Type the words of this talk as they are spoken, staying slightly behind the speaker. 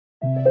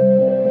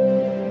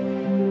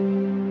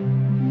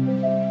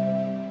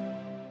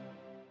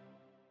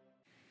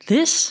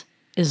This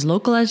is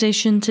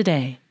Localization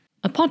Today,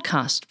 a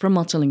podcast from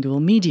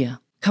Multilingual Media,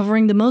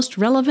 covering the most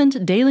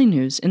relevant daily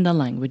news in the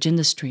language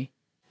industry.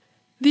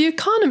 The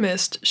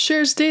Economist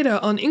shares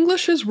data on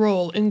English's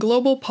role in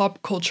global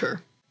pop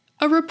culture.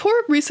 A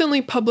report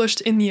recently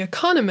published in The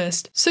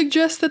Economist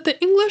suggests that the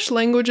English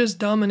language's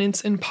dominance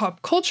in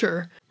pop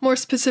culture, more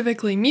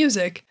specifically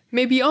music,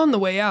 may be on the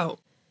way out.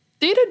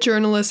 Data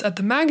journalists at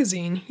the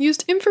magazine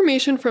used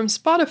information from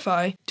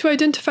Spotify to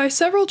identify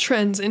several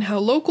trends in how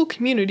local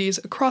communities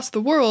across the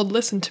world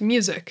listen to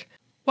music.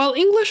 While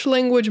English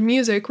language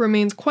music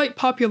remains quite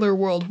popular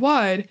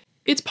worldwide,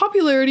 its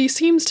popularity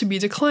seems to be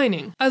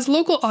declining as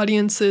local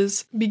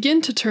audiences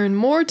begin to turn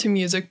more to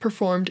music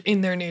performed in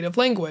their native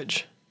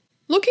language.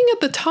 Looking at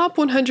the top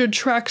 100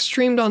 tracks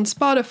streamed on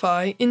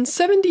Spotify in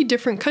 70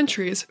 different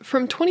countries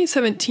from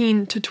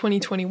 2017 to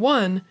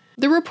 2021,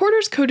 the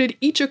reporters coded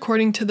each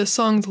according to the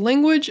song's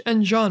language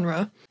and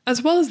genre,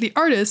 as well as the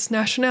artist's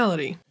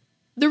nationality.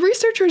 The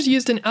researchers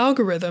used an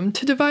algorithm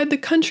to divide the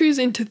countries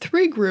into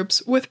 3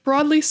 groups with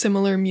broadly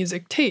similar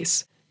music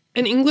tastes: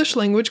 an English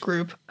language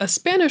group, a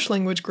Spanish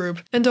language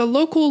group, and a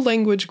local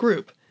language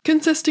group,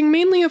 consisting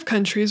mainly of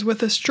countries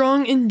with a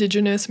strong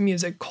indigenous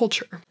music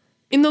culture.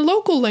 In the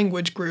local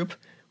language group,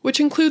 which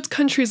includes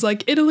countries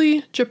like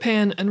Italy,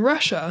 Japan, and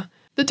Russia,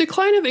 the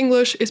decline of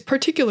English is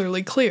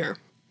particularly clear.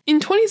 In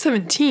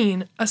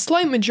 2017, a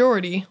slight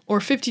majority, or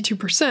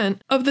 52%,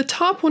 of the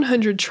top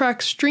 100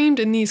 tracks streamed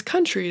in these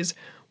countries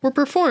were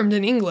performed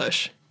in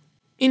English.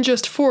 In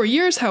just 4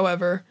 years,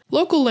 however,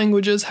 local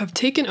languages have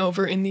taken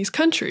over in these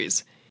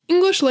countries.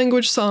 English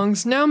language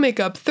songs now make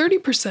up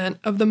 30%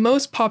 of the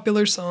most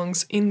popular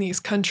songs in these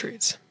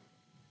countries.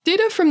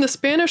 Data from the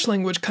Spanish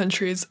language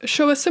countries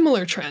show a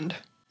similar trend,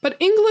 but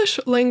English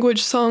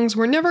language songs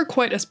were never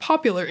quite as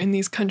popular in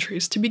these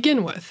countries to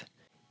begin with.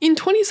 In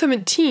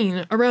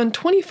 2017, around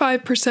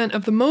 25%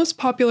 of the most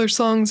popular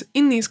songs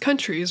in these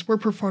countries were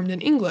performed in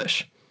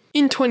English.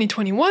 In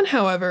 2021,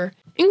 however,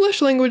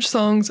 English language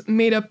songs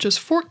made up just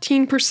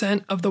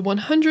 14% of the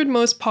 100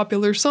 most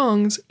popular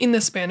songs in the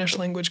Spanish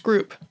language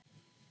group.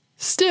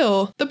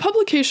 Still, the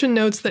publication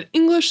notes that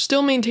English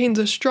still maintains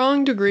a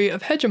strong degree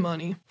of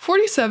hegemony.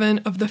 47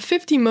 of the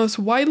 50 most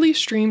widely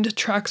streamed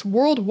tracks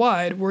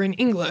worldwide were in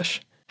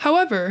English.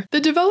 However, the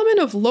development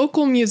of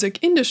local music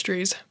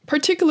industries,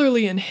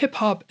 particularly in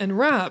hip-hop and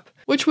rap,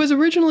 which was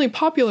originally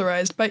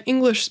popularized by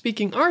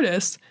English-speaking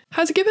artists,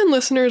 has given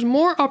listeners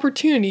more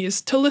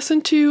opportunities to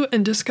listen to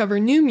and discover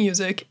new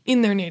music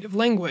in their native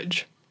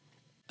language.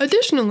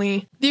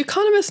 Additionally, The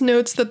Economist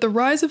notes that the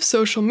rise of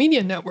social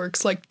media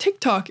networks like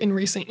TikTok in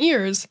recent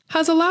years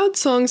has allowed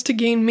songs to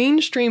gain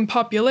mainstream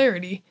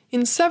popularity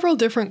in several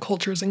different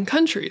cultures and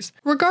countries,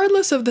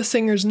 regardless of the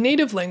singer's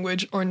native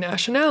language or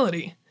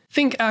nationality.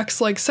 Think acts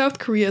like South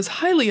Korea's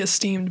highly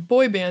esteemed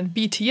boy band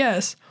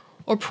BTS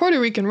or Puerto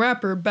Rican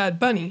rapper Bad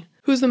Bunny,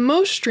 who's the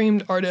most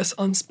streamed artist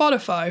on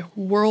Spotify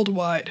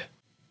worldwide.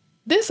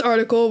 This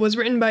article was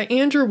written by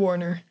Andrew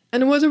Warner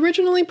and was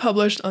originally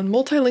published on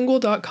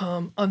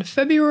multilingual.com on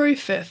February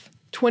 5th,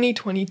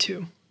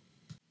 2022.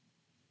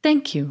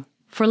 Thank you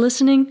for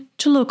listening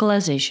to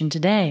Localization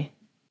Today.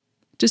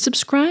 To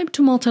subscribe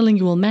to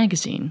Multilingual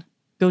magazine,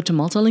 go to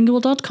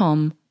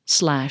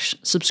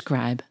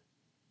multilingual.com/subscribe.